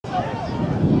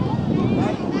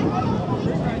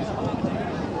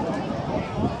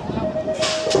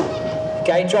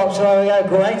Gate drops, so there we go.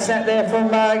 Great snap there from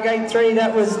gate 3.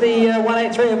 That was the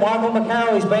 183 of Michael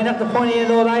Macquarie. He's been up the pointy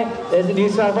end all day. There's the New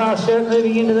South Wales shirt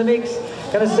moving into the mix.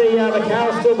 Going to see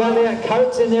Macquarie still building out.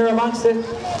 Coates in there amongst it.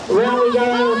 Round we go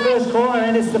over the first corner,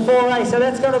 and it's the 4A. So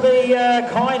that's going to be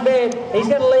Kind Baird. He's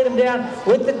going to lead them down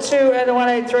with the 2 and the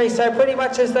 183. So pretty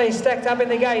much as they stacked up in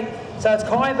the gate. So it's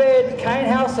Kind Baird, Kane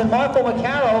House, and Michael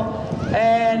Macquarie.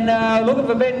 And looking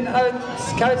for Ben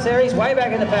Coates there. He's way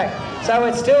back in the pack. So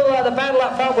it's still the battle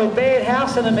up front with Baird,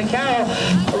 Howson and Macquarie.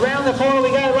 Around the corner we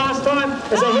go last time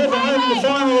as they head for home in the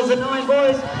final of the 9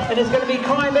 boys. And it's going to be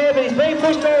Kind Baird, but he's being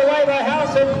pushed all the way by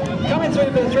Howson. Coming through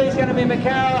for the 3 is going to be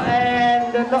Macquarie,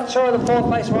 and I'm not sure of the 4th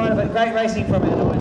place rider, but great racing from our 9.